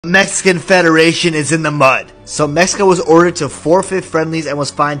Mexican Federation is in the mud. So Mexico was ordered to forfeit friendlies and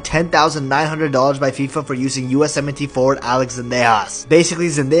was fined $10,900 by FIFA for using USMNT forward Alex Zendejas. Basically,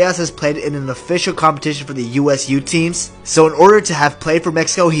 Zendejas has played in an official competition for the USU teams. So in order to have played for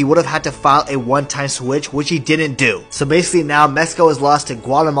Mexico, he would have had to file a one-time switch, which he didn't do. So basically now Mexico has lost to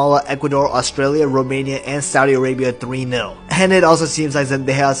Guatemala, Ecuador, Australia, Romania, and Saudi Arabia 3-0. And it also seems like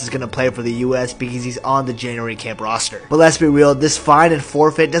Zendejas is going to play for the US because he's on the January camp roster. But let's be real, this fine and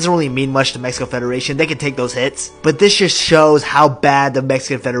forfeit doesn't really mean much to Mexico Federation. They can take those hits. But this just shows how bad the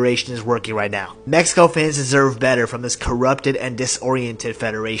Mexican Federation is working right now. Mexico fans deserve better from this corrupted and disoriented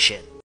federation.